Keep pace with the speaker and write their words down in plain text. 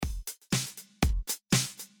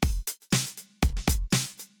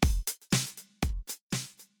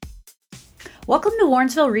Welcome to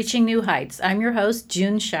Warrensville Reaching New Heights. I'm your host,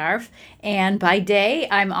 June Scharf, and by day,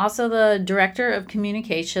 I'm also the Director of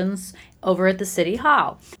Communications over at the City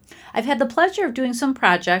Hall. I've had the pleasure of doing some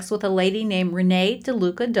projects with a lady named Renee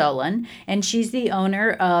DeLuca Dolan, and she's the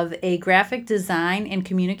owner of a graphic design and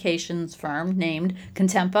communications firm named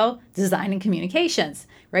Contempo Design and Communications,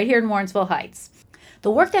 right here in Warrensville Heights.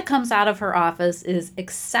 The work that comes out of her office is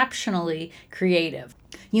exceptionally creative.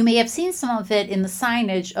 You may have seen some of it in the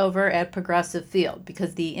signage over at Progressive Field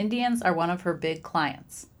because the Indians are one of her big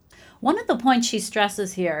clients. One of the points she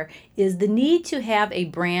stresses here is the need to have a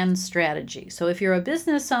brand strategy. So if you're a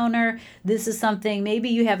business owner, this is something maybe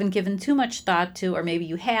you haven't given too much thought to, or maybe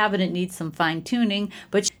you have and it needs some fine tuning,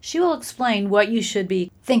 but she will explain what you should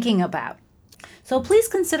be thinking about. So please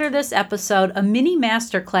consider this episode a mini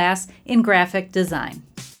masterclass in graphic design.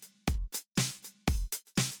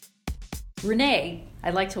 Renee,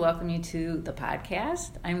 I'd like to welcome you to the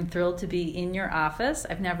podcast. I'm thrilled to be in your office.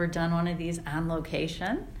 I've never done one of these on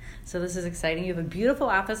location, so this is exciting. You have a beautiful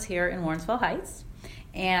office here in Warrensville Heights.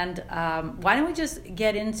 And why don't we just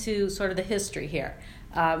get into sort of the history here?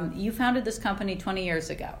 You founded this company 20 years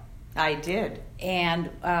ago. I did. And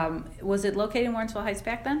was it located in Warrensville Heights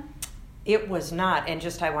back then? It was not, and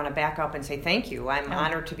just I want to back up and say thank you. I'm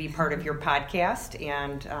honored to be part of your podcast,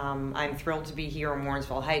 and I'm thrilled to be here in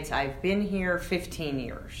Warrensville Heights. I've been here 15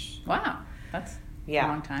 years. Wow, that's a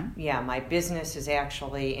long time. Yeah, my business is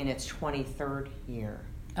actually in its 23rd year.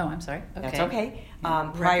 Oh, I'm sorry. Okay. That's okay.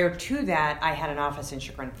 Prior to that, I had an office in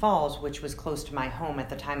Chagrin Falls, which was close to my home. At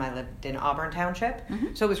the time, I lived in Auburn Township,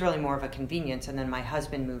 so it was really more of a convenience, and then my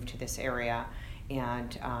husband moved to this area.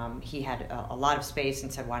 And he had a lot of space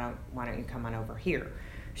and said, why don't you come on over here?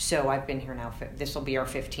 So I've been here now. This will be our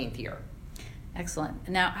 15th year. Excellent.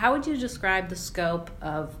 Now, how would you describe the scope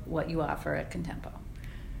of what you offer at Contempo?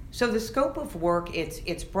 So the scope of work,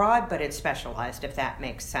 it's broad, but it's specialized, if that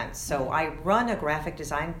makes sense. So I run a graphic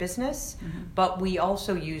design business, but we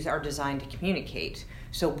also use our design to communicate.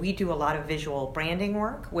 So we do a lot of visual branding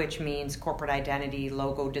work, which means corporate identity,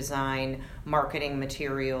 logo design, marketing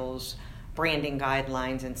materials, branding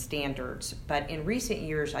guidelines and standards. But in recent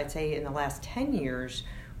years, I'd say in the last 10 years,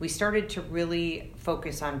 we started to really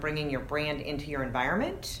focus on bringing your brand into your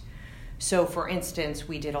environment. So for instance,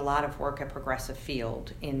 we did a lot of work at Progressive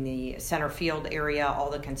Field in the center field area, all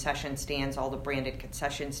the concession stands, all the branded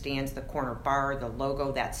concession stands, the corner bar, the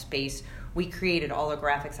logo, that space. We created all the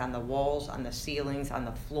graphics on the walls, on the ceilings, on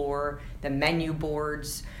the floor, the menu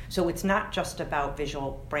boards. So it's not just about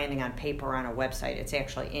visual branding on paper or on a website. It's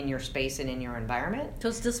actually in your space and in your environment. So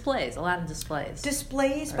it's displays, a lot of displays.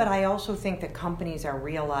 Displays, but I also think that companies are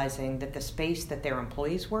realizing that the space that their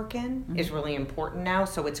employees work in is really important now.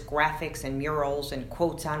 So it's graphics and murals and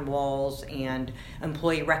quotes on walls and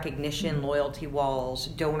employee recognition, loyalty walls,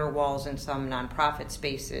 donor walls in some nonprofit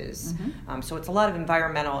spaces. So it's a lot of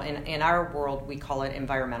environmental. In our world, we call it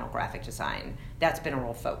environmental graphic design. That's been a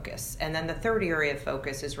real focus. And then the third area of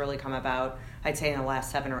focus has really come about, I'd say in the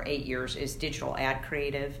last 7 or 8 years, is digital ad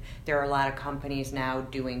creative. There are a lot of companies now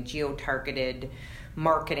doing geo-targeted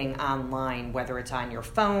marketing online, whether it's on your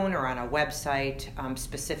phone or on a website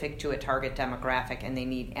specific to a target demographic, and they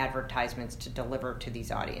need advertisements to deliver to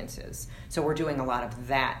these audiences. So we're doing a lot of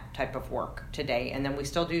that type of work today. And then we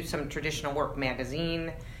still do some traditional work,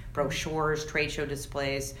 magazine, brochures, trade show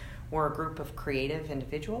displays. We're a group of creative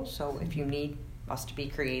individuals, so if you need us to be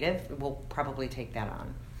creative, we'll probably take that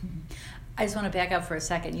on. I just want to back up for a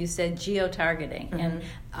second. You said geo-targeting, and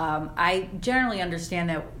I generally understand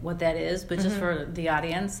what that is, but just for the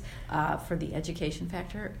audience, for the education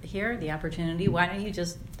factor here, the opportunity, why don't you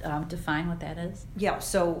just define what that is? Yeah,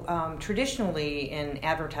 so traditionally in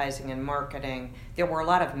advertising and marketing, there were a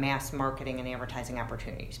lot of mass marketing and advertising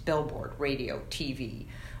opportunities: billboard, radio, TV,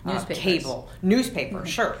 cable, newspaper,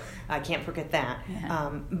 sure. I can't forget that. Yeah.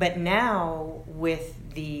 But now with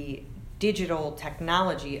the digital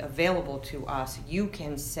technology available to us, you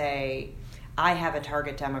can say, I have a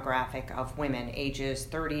target demographic of women ages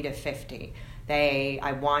 30 to 50.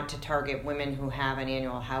 I want to target women who have an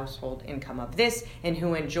annual household income of this and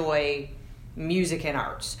who enjoy music and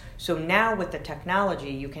arts. So now with the technology,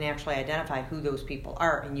 you can actually identify who those people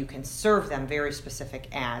are, and you can serve them very specific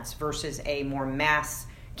ads versus a more mass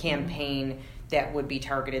campaign that would be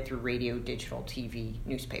targeted through radio, digital, TV,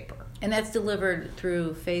 newspaper. And that's delivered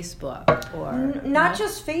through Facebook or... Not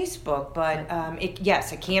just Facebook, but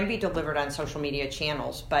it can be delivered on social media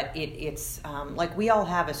channels, but it's like we all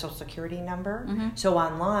have a social security number. So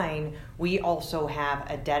online, we also have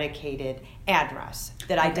a dedicated address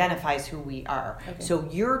that identifies who we are. So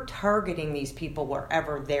you're targeting these people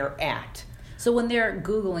wherever they're at. So when they're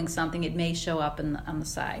Googling something, it may show up on the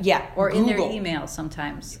side. Yeah, or Google. In their email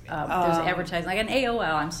sometimes. There's advertising, like an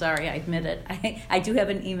AOL. I'm sorry, I admit it. I do have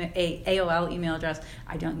an AOL email address.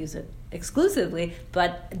 I don't use it exclusively,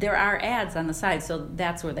 but there are ads on the side, so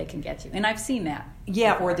that's where they can get you. And I've seen that.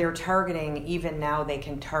 Yeah, before. or they're targeting, even now they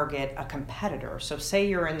can target a competitor. So say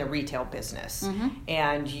you're in the retail business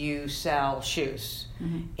and you sell shoes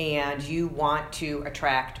and you want to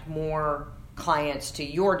attract more clients to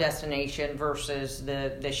your destination versus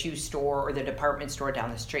the shoe store or the department store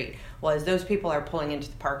down the street. Well, as those people are pulling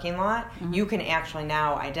into the parking lot, you can actually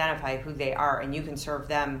now identify who they are, and you can serve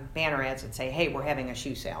them banner ads that say, hey, we're having a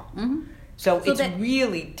shoe sale. So it's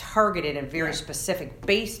really targeted and very specific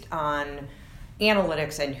based on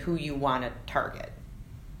analytics and who you want to target.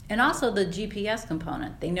 And also the GPS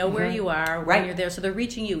component. They know where you are when you're there, so they're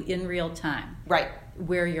reaching you in real time. Right.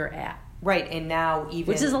 Where you're at. Right, and now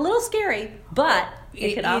even... Which is a little scary, but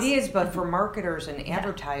it is, but for marketers and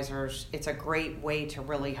advertisers, it's a great way to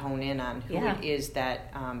really hone in on who it is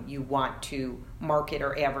that you want to market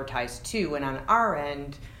or advertise to. And on our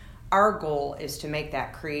end, our goal is to make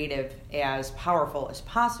that creative as powerful as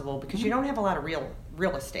possible, because you don't have a lot of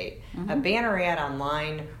real estate. A banner ad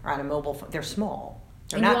online or on a mobile phone, they're small.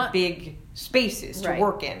 They're not big spaces to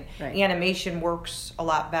work in. Animation works a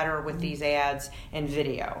lot better with these ads, and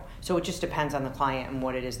video. So it just depends on the client and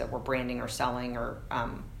what it is that we're branding or selling, or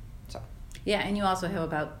so. Yeah, and you also have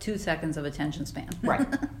about 2 seconds of attention span.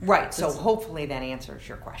 Right. So hopefully that answers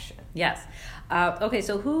your question. Yes. Okay,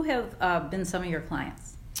 so who have been some of your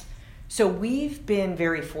clients? So we've been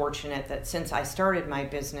very fortunate that since I started my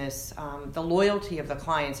business, the loyalty of the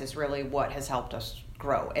clients is really what has helped us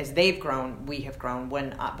grow. As they've grown, we have grown.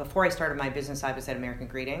 When before I started my business, I was at American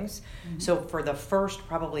Greetings. So for the first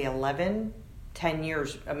probably 10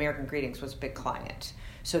 years, American Greetings was a big client.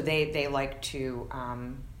 So they like to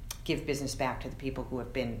give business back to the people who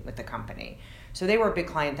have been with the company. So they were a big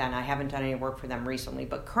client then. I haven't done any work for them recently,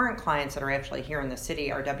 but current clients that are actually here in the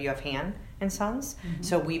city are WF Han and Sons.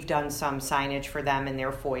 So we've done some signage for them in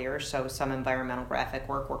their foyer, so some environmental graphic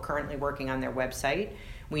work. We're currently working on their website.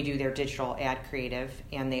 We do their digital ad creative,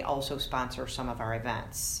 and they also sponsor some of our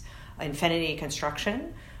events. Infinity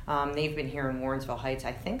Construction, they've been here in Warrensville Heights,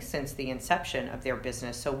 I think, since the inception of their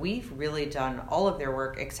business. So we've really done all of their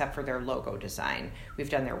work except for their logo design. We've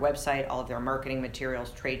done their website, all of their marketing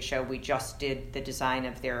materials, trade show. We just did the design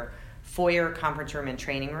of their foyer, conference room, and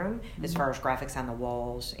training room, as far as graphics on the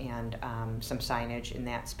walls and some signage in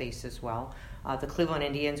that space as well. The Cleveland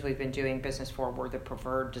Indians, we've been doing business for. We're the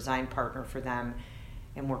preferred design partner for them.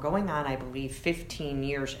 And we're going on, I believe, 15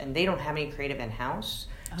 years, and they don't have any creative in-house.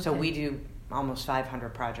 Okay. So we do almost 500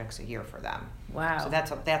 projects a year for them. Wow. So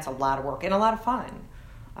that's a lot of work and a lot of fun.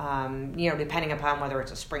 Depending upon whether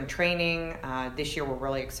it's a spring training. This year we're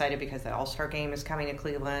really excited because the All-Star Game is coming to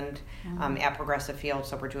Cleveland at Progressive Field,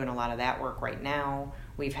 so we're doing a lot of that work right now.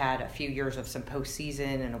 We've had a few years of some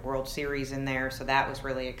postseason and a World Series in there, so that was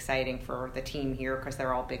really exciting for the team here because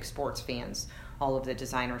they're all big sports fans, all of the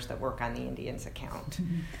designers that work on the Indians account.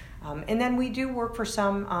 And then we do work for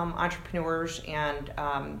some entrepreneurs and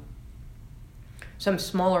some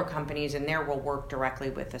smaller companies, and there we'll work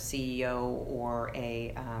directly with a CEO or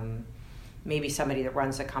a maybe somebody that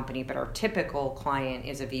runs a company, but our typical client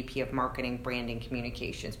is a VP of marketing, branding,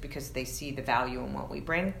 communications, because they see the value in what we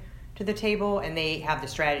bring to the table, and they have the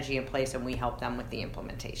strategy in place, and we help them with the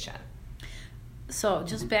implementation. So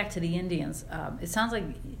just back to the Indians, it sounds like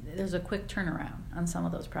there's a quick turnaround on some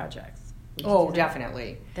of those projects. Oh,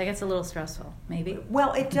 definitely. That gets a little stressful, maybe.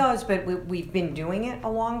 Well, it does, but we've been doing it a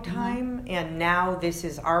long time, and now this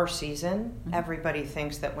is our season. Everybody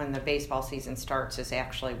thinks that when the baseball season starts is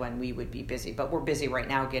actually when we would be busy, but we're busy right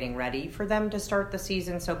now getting ready for them to start the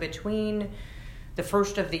season. So between the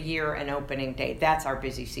first of the year and opening day, that's our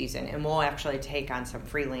busy season, and we'll actually take on some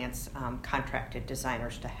freelance contracted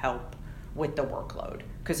designers to help with the workload,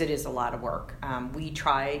 because it is a lot of work. We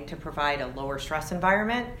try to provide a lower stress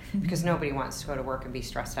environment because nobody wants to go to work and be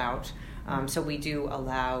stressed out. So we do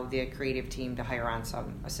allow the creative team to hire on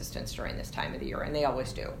some assistants during this time of the year, and they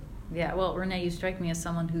always do. Yeah, well, Renee, you strike me as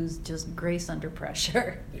someone who's just grace under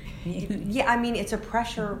pressure. Yeah, I mean, it's a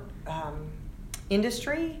pressure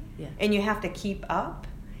industry, and you have to keep up.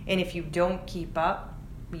 And if you don't keep up,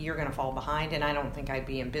 you're going to fall behind, and I don't think I'd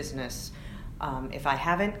be in business if I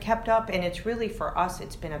haven't kept up. And it's really, for us,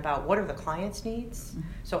 it's been about what are the clients' needs.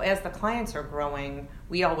 So as the clients are growing,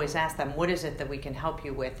 we always ask them, what is it that we can help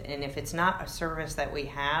you with? And if it's not a service that we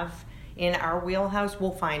have in our wheelhouse,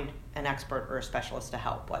 we'll find an expert or a specialist to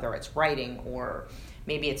help, whether it's writing or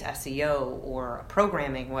maybe it's SEO or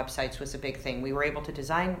programming. Websites was a big thing. We were able to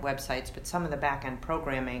design websites, but some of the back-end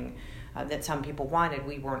programming that some people wanted,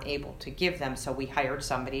 we weren't able to give them. So we hired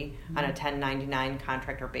somebody on a 1099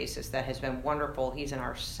 contractor basis that has been wonderful. He's in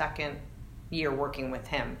our second year working with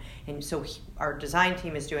him. And so our design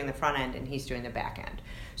team is doing the front end and he's doing the back end.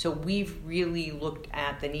 So we've really looked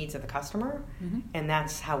at the needs of the customer, and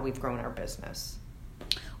that's how we've grown our business.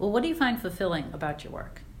 Well, what do you find fulfilling about your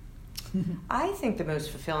work? I think the most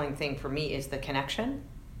fulfilling thing for me is the connection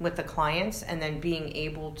with the clients, and then being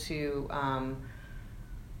able to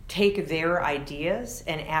take their ideas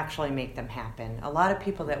and actually make them happen. A lot of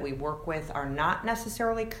people that we work with are not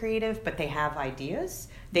necessarily creative, but they have ideas.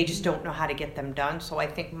 They just don't know how to get them done. So I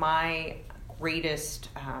think my greatest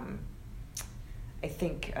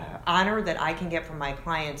honor that I can get from my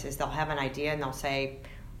clients is they'll have an idea and they'll say,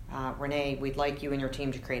 Renee, we'd like you and your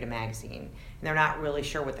team to create a magazine. And they're not really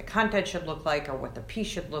sure what the content should look like or what the piece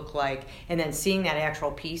should look like. And then seeing that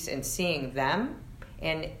actual piece and seeing them,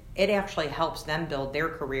 and it actually helps them build their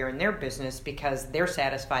career and their business because they're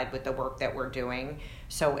satisfied with the work that we're doing.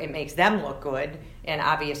 So it makes them look good, and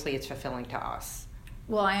obviously it's fulfilling to us.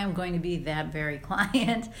 Well, I am going to be that very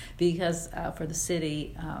client because for the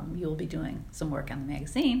city, you'll be doing some work on the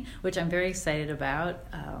magazine, which I'm very excited about.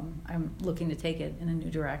 I'm looking to take it in a new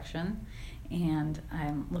direction, and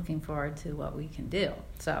I'm looking forward to what we can do.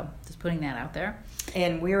 So just putting that out there.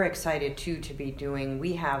 And we're excited, too, to be doing,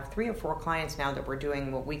 we have 3 or 4 clients now that we're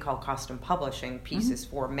doing what we call custom publishing pieces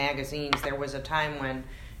for magazines. There was a time when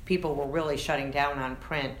people were really shutting down on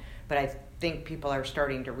print, but I think people are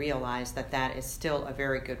starting to realize that that is still a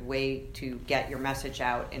very good way to get your message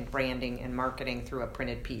out in branding and marketing through a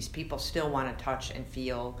printed piece. People still want to touch and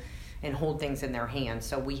feel and hold things in their hands.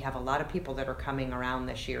 So we have a lot of people that are coming around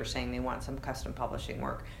this year saying they want some custom publishing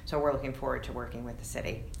work. So we're looking forward to working with the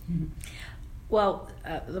city. Well,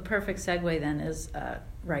 the perfect segue then is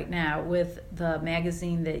right now with the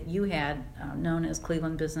magazine that you had known as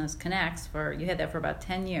Cleveland Business Connects. You had that for about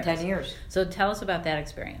 10 years. 10 years. So tell us about that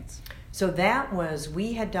experience. So that was,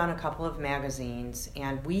 we had done a couple of magazines,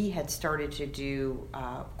 and we had started to do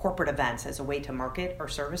corporate events as a way to market our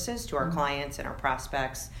services to our clients and our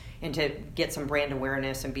prospects, and to get some brand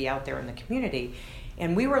awareness and be out there in the community.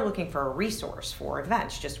 And we were looking for a resource for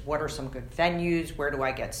events, just what are some good venues, where do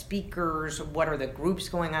I get speakers, what are the groups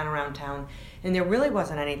going on around town, and there really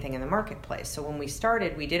wasn't anything in the marketplace. So when we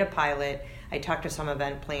started, we did a pilot. I talked to some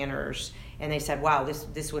event planners, and they said, wow,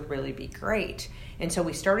 this would really be great. And so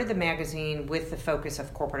we started the magazine with the focus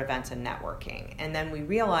of corporate events and networking. And then we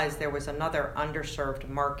realized there was another underserved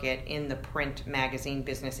market in the print magazine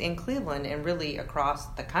business in Cleveland and really across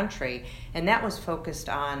the country, and that was focused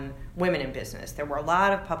on women in business. There were a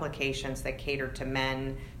lot of publications that catered to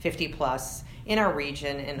men 50 plus in our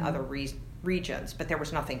region and other regions, but there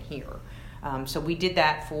was nothing here. So we did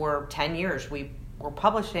that for 10 years. We were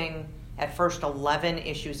publishing at first 11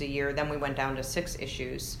 issues a year, then we went down to 6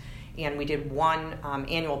 issues. And we did one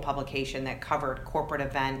annual publication that covered corporate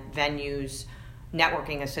event venues,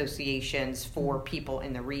 networking associations for people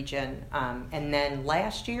in the region. And then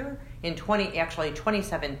last year, in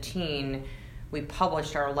 2017, we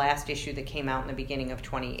published our last issue that came out in the beginning of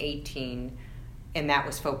 2018, and that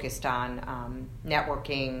was focused on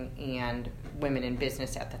networking and women in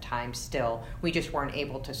business at the time still. We just weren't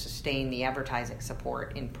able to sustain the advertising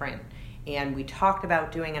support in print. And we talked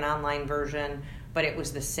about doing an online version, but it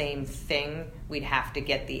was the same thing. We'd have to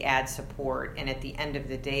get the ad support, and at the end of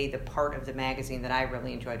the day, the part of the magazine that I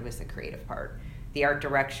really enjoyed was the creative part. The art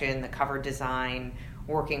direction, the cover design,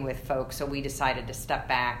 working with folks. So we decided to step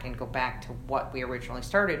back and go back to what we originally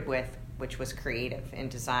started with, which was creative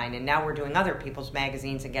and design. And now we're doing other people's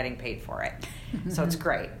magazines and getting paid for it. So it's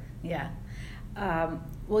great. Yeah.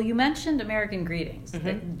 Well, you mentioned American Greetings.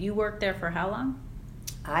 You worked there for how long?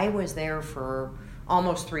 I was there for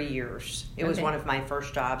almost 3 years. It was one of my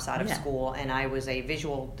first jobs out of school, and I was a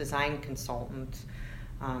visual design consultant.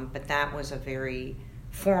 But that was a very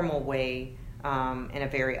formal way and a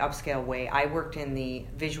very upscale way. I worked in the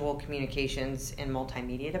visual communications and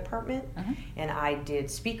multimedia department, and I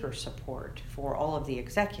did speaker support for all of the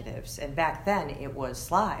executives. And back then, it was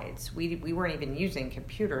slides. We weren't even using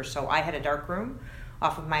computers, so I had a dark room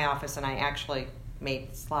off of my office, and I actually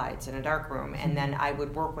made slides in a dark room, and then I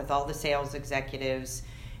would work with all the sales executives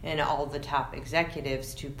and all the top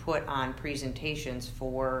executives to put on presentations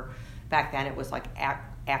for, back then it was like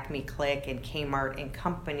Acme Click and Kmart and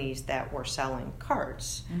companies that were selling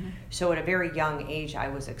cards. So at a very young age, I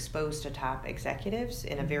was exposed to top executives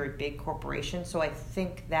in a very big corporation, so I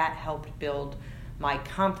think that helped build my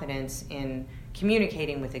confidence in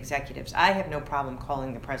communicating with executives. I have no problem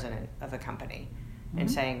calling the president of a company and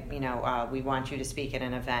saying, we want you to speak at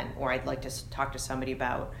an event, or I'd like to talk to somebody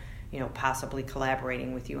about, possibly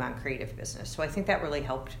collaborating with you on creative business. So I think that really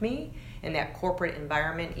helped me in that corporate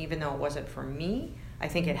environment, even though it wasn't for me. I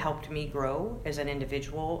think it helped me grow as an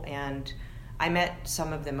individual, and I met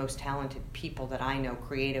some of the most talented people that I know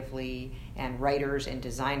creatively, and writers and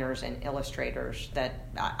designers and illustrators that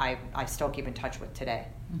I still keep in touch with today.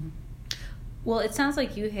 Mm-hmm. Well, it sounds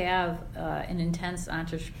like you have an intense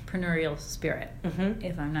entrepreneurial spirit,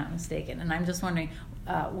 if I'm not mistaken. And I'm just wondering,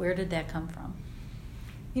 where did that come from?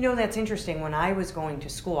 That's interesting. When I was going to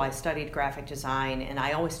school, I studied graphic design, and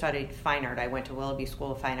I always studied fine art. I went to Willoughby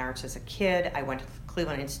School of Fine Arts as a kid. I went to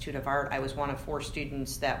Cleveland Institute of Art. I was one of 4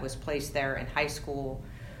 students that was placed there in high school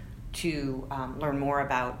to learn more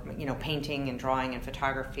about, painting and drawing and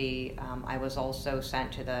photography. I was also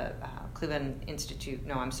sent to the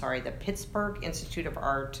the Pittsburgh Institute of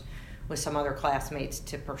Art with some other classmates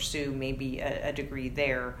to pursue maybe a degree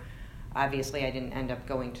there. Obviously, I didn't end up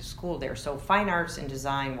going to school there. So fine arts and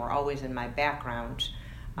design were always in my background.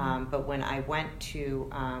 But when I went to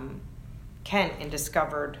Kent and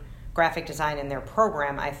discovered graphic design in their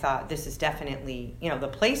program, I thought this is definitely, the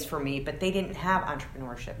place for me, but they didn't have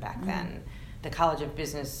entrepreneurship back then. The College of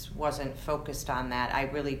Business wasn't focused on that. I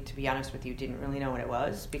really, to be honest with you, didn't really know what it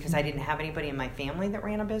was because I didn't have anybody in my family that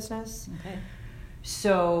ran a business. Okay.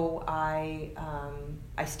 So I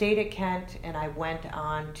stayed at Kent, and I went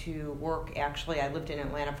on to work. Actually, I lived in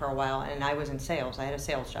Atlanta for a while, and I was in sales. I had a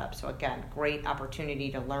sales job. So again, great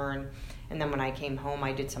opportunity to learn. And then when I came home,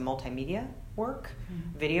 I did some multimedia work,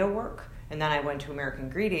 video work, and then I went to American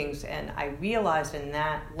Greetings, and I realized in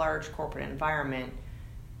that large corporate environment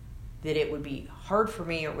that it would be hard for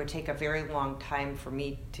me, or it would take a very long time for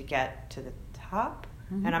me to get to the top.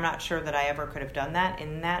 And I'm not sure that I ever could have done that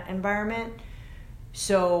in that environment.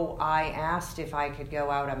 So I asked if I could go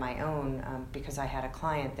out on my own because I had a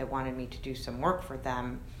client that wanted me to do some work for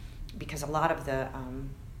them, because a lot of the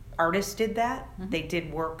artists did that. They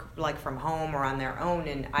did work like from home or on their own,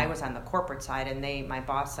 and I was on the corporate side, and my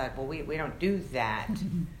boss said, well, we don't do that.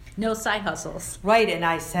 No side hustles. Right, and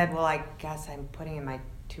I said, well, I guess I'm putting in my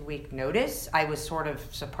 2-week notice. I was sort of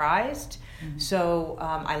surprised. So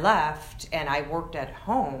I left, and I worked at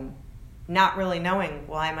home, not really knowing,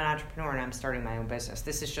 well, I'm an entrepreneur and I'm starting my own business.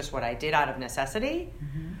 This is just what I did out of necessity.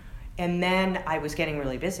 And then I was getting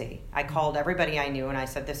really busy. I called everybody I knew and I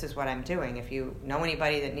said, this is what I'm doing. If you know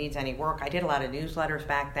anybody that needs any work, I did a lot of newsletters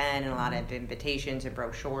back then and a lot of invitations and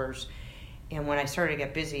brochures. And when I started to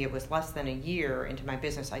get busy, it was less than a year into my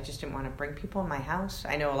business. I just didn't want to bring people in my house.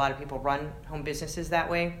 I know a lot of people run home businesses that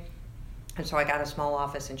way. And so I got a small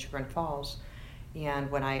office in Chagrin Falls.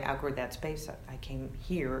 And when I outgrew that space, I came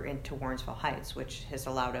here into Warrensville Heights, which has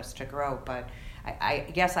allowed us to grow. But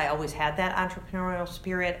I guess I always had that entrepreneurial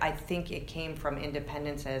spirit. I think it came from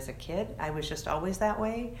independence as a kid. I was just always that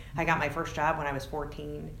way. I got my first job when I was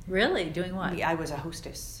 14. Really? Doing what? I was a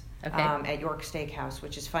hostess at York Steakhouse,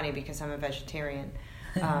 which is funny because I'm a vegetarian.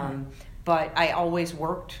 But I always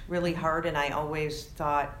worked really hard, and I always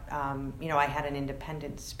thought, I had an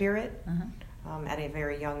independent spirit. At a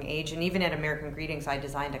very young age. And even at American Greetings, I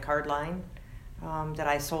designed a card line that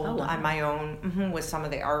I sold on my own with some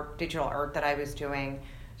of the digital art that I was doing.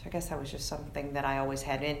 So I guess that was just something that I always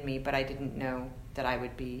had in me, but I didn't know that I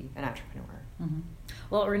would be an entrepreneur.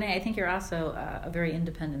 Well, Renee, I think you're also a very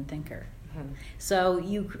independent thinker. So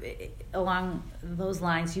you, along those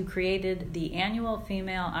lines, you created the annual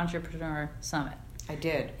Female Entrepreneur Summit. I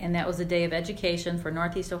did. And that was a day of education for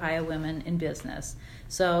Northeast Ohio women in business.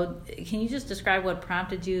 So can you just describe what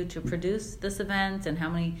prompted you to produce this event and how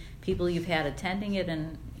many people you've had attending it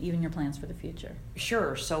and even your plans for the future?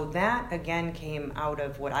 Sure. So that, again, came out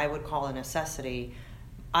of what I would call a necessity.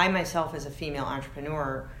 I myself, as a female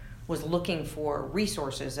entrepreneur, was looking for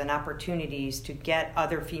resources and opportunities to get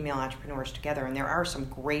other female entrepreneurs together. And there are some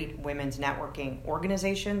great women's networking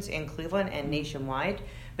organizations in Cleveland and nationwide,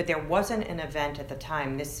 but there wasn't an event at the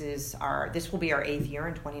time. This will be our 8th year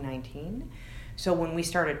in 2019. So when we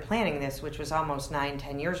started planning this, which was almost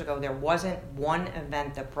 9-10 years ago, there wasn't one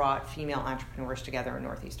event that brought female entrepreneurs together in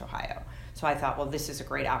Northeast Ohio. So I thought, well, this is a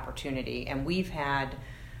great opportunity. And we've had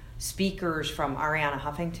speakers from Ariana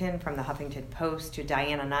Huffington from the Huffington Post to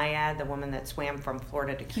Diana Nyad, the woman that swam from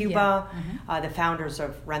Florida to Cuba, the founders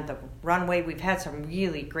of Rent the Runway. We've had some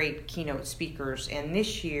really great keynote speakers. And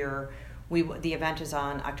this year, the event is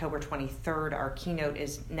on October 23rd. Our keynote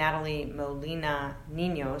is Natalie Molina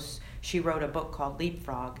Ninos. She wrote a book called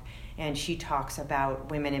Leapfrog. and she talks about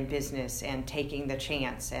women in business and taking the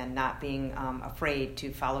chance and not being afraid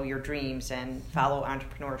to follow your dreams and follow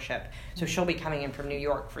entrepreneurship. So she'll be coming in from New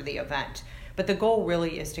York for the event. But the goal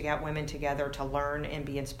really is to get women together to learn and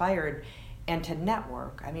be inspired and to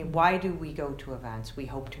network. I mean, why do we go to events? We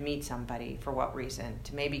hope to meet somebody. For what reason?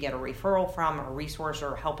 To maybe get a referral from, a resource,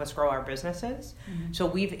 or help us grow our businesses. Mm-hmm. So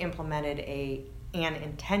we've implemented an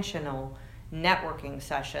intentional networking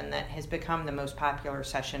session that has become the most popular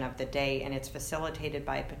session of the day, and it's facilitated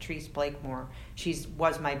by Patrice Blakemore. She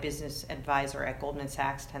was my business advisor at Goldman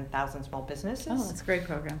Sachs 10,000 Small Businesses. Oh, that's a great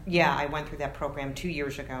program. Yeah, I went through that program 2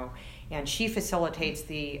 years ago, and she facilitates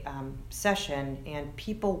the session, and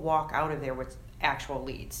people walk out of there with actual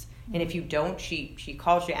leads. And if you don't, she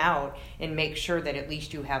calls you out and makes sure that at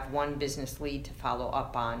least you have one business lead to follow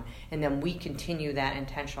up on. And then we continue that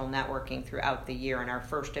intentional networking throughout the year. And our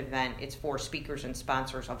first event, it's for speakers and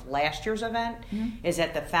sponsors of last year's event, is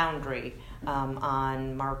at the Foundry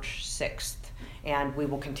on March 6th. And we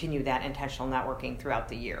will continue that intentional networking throughout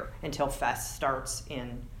the year until Fest starts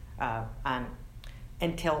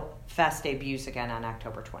until Fest debuts again on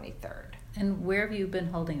October 23rd. And where have you been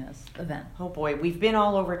holding this event? Oh boy, we've been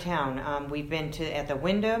all over town. We've been at the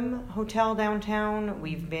Wyndham Hotel downtown.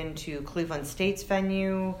 We've been to Cleveland State's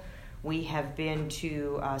venue. We have been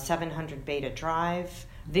to 700 Beta Drive.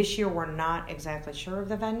 This year we're not exactly sure of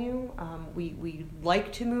the venue. We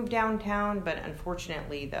like to move downtown, but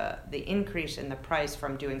unfortunately the increase in the price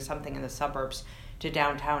from doing something in the suburbs to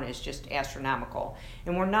downtown is just astronomical.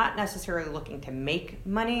 And we're not necessarily looking to make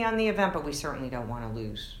money on the event, but we certainly don't want to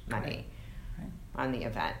lose money on the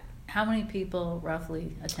event. How many people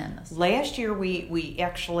roughly attend this? Last year we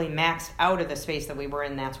actually maxed out of the space that we were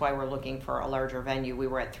in. That's why we're looking for a larger venue. We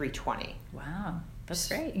were at 320. Wow, that's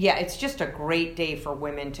great. Yeah, it's just a great day for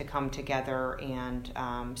women to come together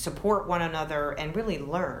and support one another and really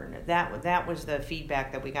learn. That was the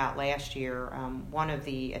feedback that we got last year. One of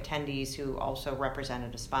the attendees who also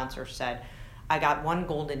represented a sponsor said, I got one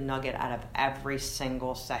golden nugget out of every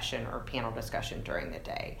single session or panel discussion during the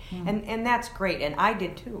day. And that's great, and I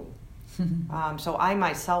did too. So I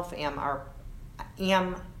myself am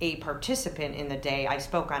a participant in the day. I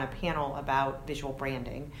spoke on a panel about visual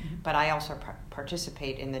branding, but I also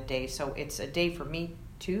participate in the day. So it's a day for me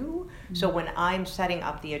too. So when I'm setting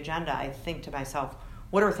up the agenda, I think to myself,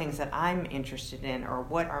 what are things that I'm interested in, or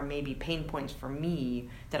what are maybe pain points for me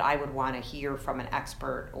that I would want to hear from an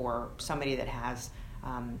expert or somebody that has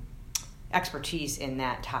expertise in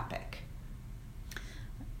that topic?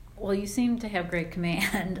 Well, you seem to have great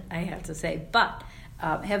command, I have to say. But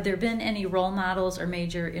have there been any role models or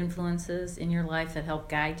major influences in your life that help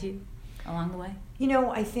guide you along the way? You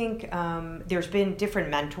know, I think there's been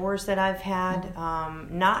different mentors that I've had,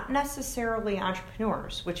 not necessarily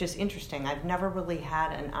entrepreneurs, which is interesting. I've never really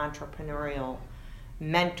had an entrepreneurial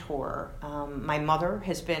mentor. My mother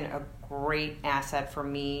has been a great asset for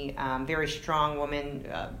me, very strong woman,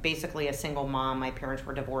 basically a single mom. My parents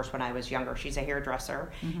were divorced when I was younger. She's a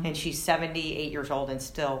hairdresser, and she's 78 years old and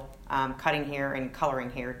still cutting hair and coloring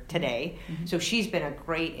hair today. So she's been a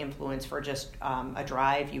great influence for just a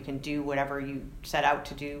drive. You can do whatever you set out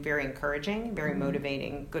to do. Very encouraging, very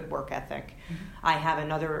motivating, good work ethic. I have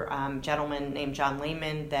another gentleman named John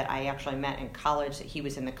Lehman that I actually met in college. He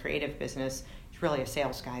was in the creative business. Really a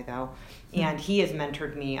sales guy though, and he has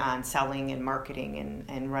mentored me on selling and marketing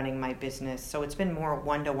and running my business. So it's been more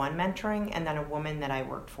one-to-one mentoring. And then a woman that I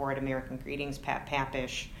worked for at American Greetings, Pat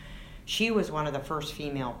Papish, she was one of the first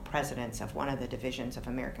female presidents of one of the divisions of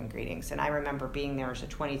American Greetings, and I remember being there as a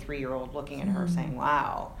 23-year-old looking at her saying,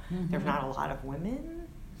 wow, there's not a lot of women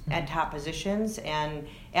at top positions. And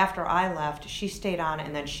after I left, she stayed on,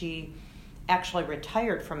 and then she actually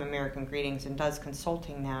retired from American Greetings and does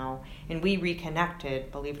consulting now, and we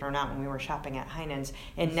reconnected, believe it or not, when we were shopping at Heinen's,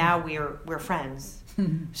 and now we're friends.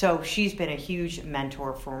 So she's been a huge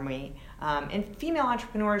mentor for me. And female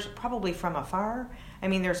entrepreneurs, probably from afar. I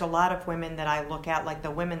mean, there's a lot of women that I look at, like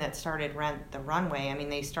the women that started Rent the Runway. I mean,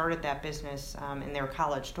 they started that business in their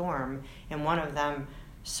college dorm, and one of them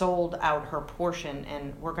sold out her portion,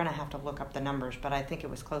 and we're going to have to look up the numbers, but I think it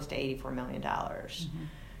was close to $84 million.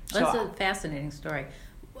 That's a fascinating story.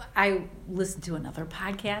 I listened to another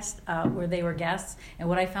podcast where they were guests, and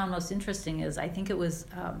what I found most interesting is I think it was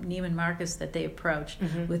Neiman Marcus that they approached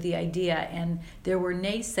with the idea, and there were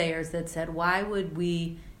naysayers that said, why would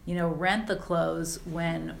we rent the clothes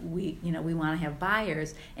when we want to have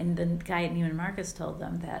buyers. And the guy at Neiman Marcus told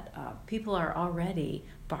them that people are already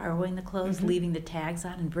borrowing the clothes, leaving the tags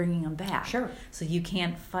on, and bringing them back. Sure. So you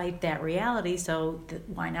can't fight that reality. So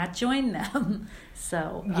why not join them?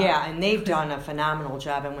 So yeah, and they've done a phenomenal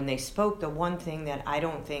job. And when they spoke, the one thing that I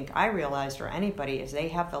don't think I realized or anybody is they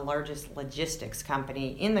have the largest logistics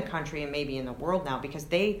company in the country and maybe in the world now, because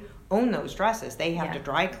they own those dresses. They have to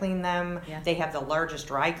dry clean them. Yes. They have the largest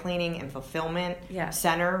dry cleaning and fulfillment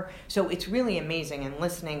center. So it's really amazing. And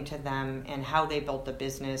listening to them and how they built the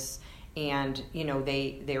business, and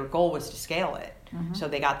their goal was to scale it. So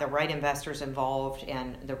they got the right investors involved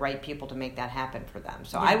and the right people to make that happen for them.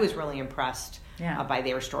 So I was really impressed by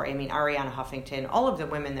their story. I mean, Ariana Huffington, all of the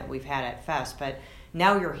women that we've had at Fest, but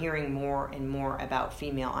now you're hearing more and more about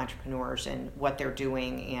female entrepreneurs and what they're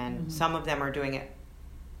doing, and some of them are doing it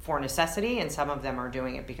for necessity, and some of them are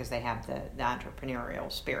doing it because they have the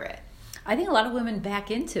entrepreneurial spirit. I think a lot of women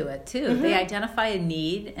back into it too. They identify a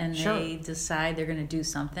need and they decide they're going to do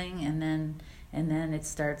something, and then it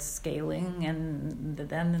starts scaling, and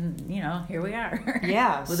then here we are.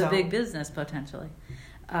 Yeah, with a big business potentially.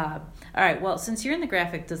 All right. Well, since you're in the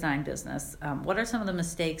graphic design business, what are some of the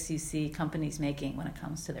mistakes you see companies making when it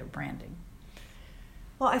comes to their branding?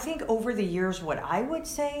 Well, I think over the years, what I would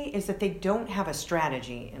say is that they don't have a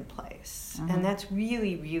strategy in place. And that's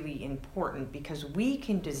really, really important, because we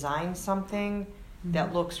can design something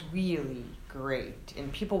that looks really great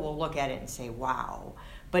and people will look at it and say, wow.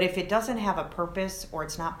 But if it doesn't have a purpose, or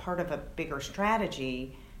it's not part of a bigger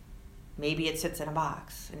strategy, maybe it sits in a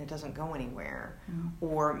box and it doesn't go anywhere,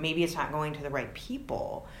 or maybe it's not going to the right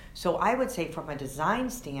people. So I would say, from a design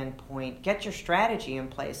standpoint, get your strategy in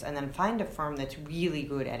place and then find a firm that's really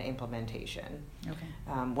good at implementation. Okay.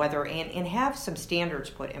 And have some standards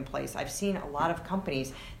put in place. I've seen a lot of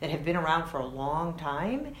companies that have been around for a long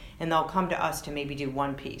time, and they'll come to us to maybe do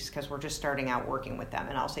one piece because we're just starting out working with them.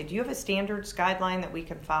 And I'll say, do you have a standards guideline that we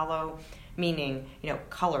can follow? Meaning,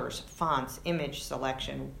 colors, fonts, image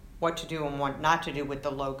selection, what to do and what not to do with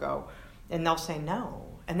the logo. And they'll say no.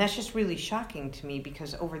 And that's just really shocking to me,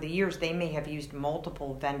 because over the years they may have used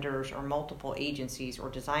multiple vendors or multiple agencies or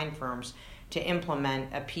design firms to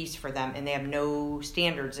implement a piece for them, and they have no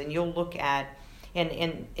standards. And you'll look at,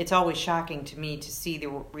 and it's always shocking to me to see the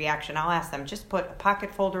reaction. I'll ask them, just put a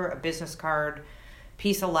pocket folder, a business card,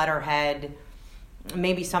 piece of letterhead,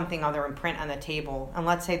 maybe something other, and print on the table. And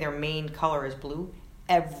let's say their main color is blue.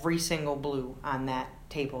 Every single blue on that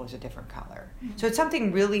table is a different color. So it's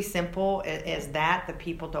something really simple as that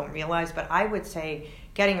people don't realize. But I would say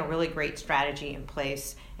getting a really great strategy in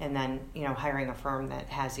place, and then hiring a firm that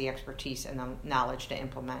has the expertise and the knowledge to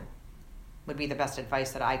implement would be the best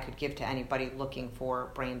advice that I could give to anybody looking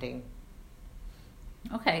for branding.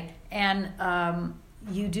 Okay. And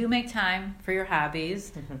you do make time for your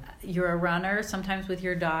hobbies. You're a runner, sometimes with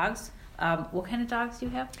your dogs. What kind of dogs do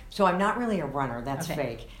you have? So I'm not really a runner. That's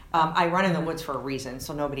fake. I run in the woods for a reason,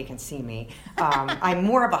 so nobody can see me. I'm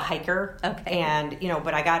more of a hiker. Okay. And,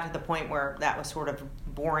 but I got to the point where that was sort of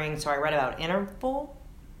boring, so I read about interval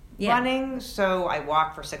running. So I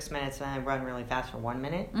walk for 6 minutes, and I run really fast for 1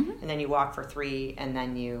 minute. And then you walk for 3, and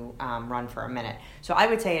then you run for a minute. So I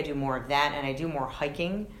would say I do more of that, and I do more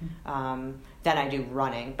hiking than I do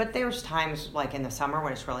running. But there's times, like in the summer,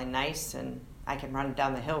 when it's really nice, and I can run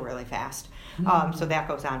down the hill really fast. So that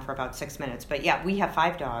goes on for about 6 minutes. But yeah, we have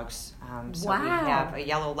 5 dogs. So we have a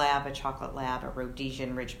yellow lab, a chocolate lab, a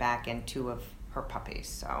Rhodesian Ridgeback, and 2 of her puppies.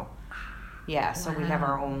 So yeah, so we have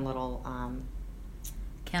our own little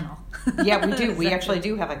kennel. Yeah, we do. We actually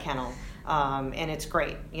do have a kennel. And it's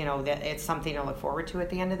great. That it's something to look forward to at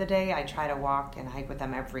the end of the day. I try to walk and hike with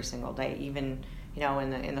them every single day. Even,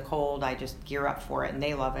 in the cold, I just gear up for it, and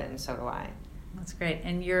they love it, and so do I. That's great.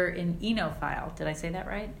 And you're an Enophile. Did I say that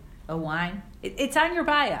right? A wine? It's on your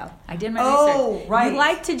bio. I did my research. Oh, right. You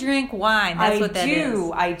like to drink wine. That's what that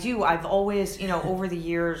is. I do. I've always, over the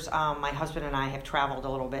years, my husband and I have traveled a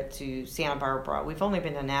little bit to Santa Barbara. We've only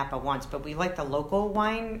been to Napa once, but we like the local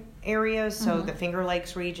wine areas. So the Finger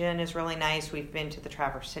Lakes region is really nice. We've been to the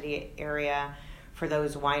Traverse City area for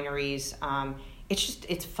those wineries.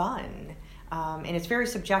 It's fun. And it's very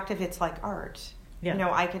subjective. It's like art.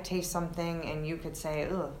 Yeah. I could taste something and you could say,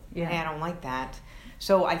 ugh, I don't like that.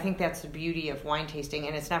 So I think that's the beauty of wine tasting,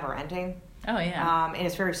 and it's never ending. Oh, yeah. And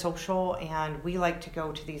it's very social, and we like to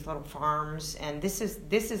go to these little farms, and this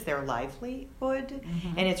is their livelihood.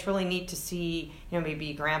 And it's really neat to see,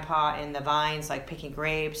 maybe grandpa in the vines, like picking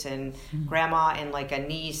grapes, and grandma and like a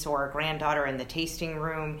niece or a granddaughter in the tasting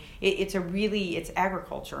room. It's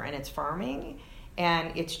agriculture and it's farming,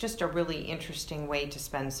 and it's just a really interesting way to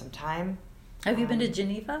spend some time Have you been to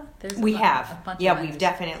Geneva? We have. Yeah, we've wineries.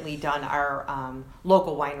 definitely done our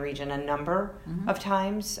local wine region a number of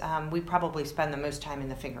times. We probably spend the most time in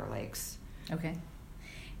the Finger Lakes. Okay.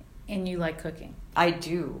 And you like cooking? I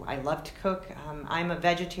do. I love to cook. I'm a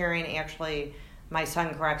vegetarian. Actually, my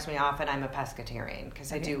son corrects me often. I'm a pescatarian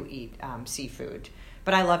because I do eat seafood.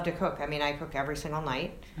 But I love to cook. I mean, I cook every single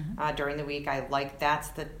night during the week. I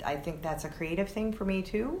think that's a creative thing for me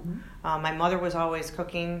too. My mother was always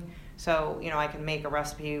cooking, so I can make a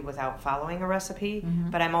recipe without following a recipe.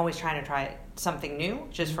 But I'm always trying to try something new,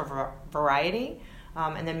 just for variety.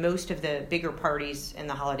 And then most of the bigger parties in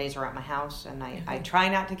the holidays are at my house, and I try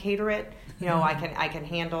not to cater it. I can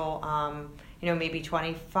handle maybe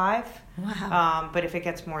 25. Wow. But if it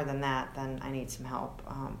gets more than that, then I need some help.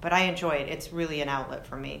 But I enjoy it. It's really an outlet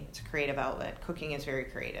for me. It's a creative outlet. Cooking is very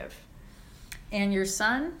creative. And your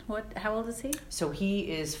son, how old is he? So he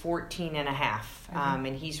is 14 and a half.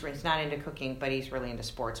 And he's not into cooking, but he's really into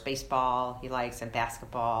sports. Baseball, he likes, and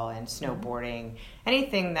basketball, and snowboarding.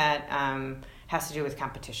 Anything that has to do with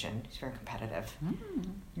competition. He's very competitive.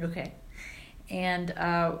 Okay. And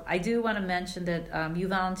I do want to mention that you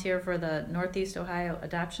volunteer for the Northeast Ohio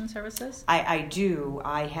Adoption Services. I do.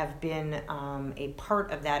 I have been a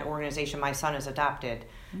part of that organization. My son is adopted,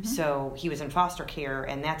 so he was in foster care,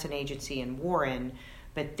 and that's an agency in Warren.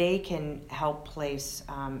 But they can help place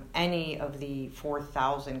any of the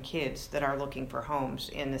 4,000 kids that are looking for homes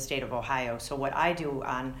in the state of Ohio. So what I do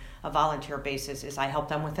on a volunteer basis is I help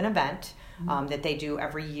them with an event that they do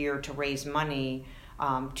every year to raise money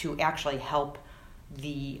to actually help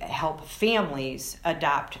families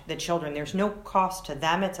adopt the children. There's no cost to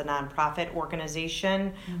them. It's a nonprofit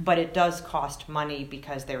organization, but it does cost money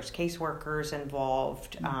because there's caseworkers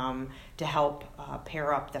involved to help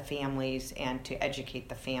pair up the families and to educate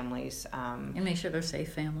the families. And make sure they're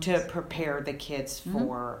safe families. To prepare the kids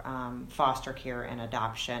for foster care and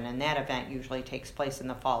adoption. And that event usually takes place in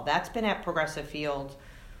the fall. That's been at Progressive Field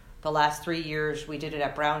the last 3 years. We did it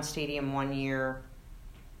at Brown Stadium 1 year.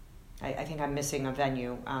 I think I'm missing a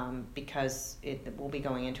venue because it will be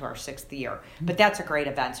going into our 6th year. But that's a great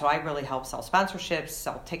event. So I really help sell sponsorships,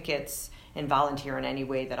 sell tickets, and volunteer in any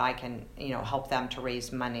way that I can, help them to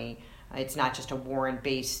raise money. It's not just a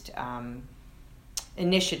Warren-based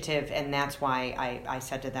initiative, and that's why I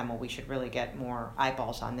said to them, well, we should really get more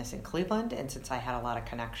eyeballs on this in Cleveland, and since I had a lot of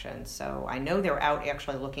connections. So I know they're out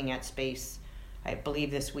actually looking at space, I believe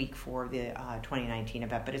this week for the 2019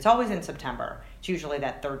 event, but it's always in September. It's usually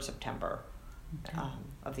that 3rd September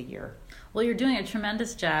of the year. Well, you're doing a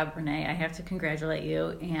tremendous job, Renee. I have to congratulate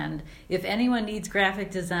you. And if anyone needs graphic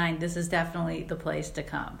design, this is definitely the place to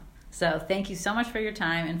come. So thank you so much for your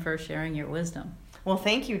time and for sharing your wisdom. Well,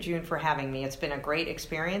 thank you, June, for having me. It's been a great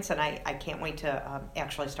experience, and I can't wait to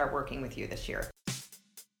actually start working with you this year.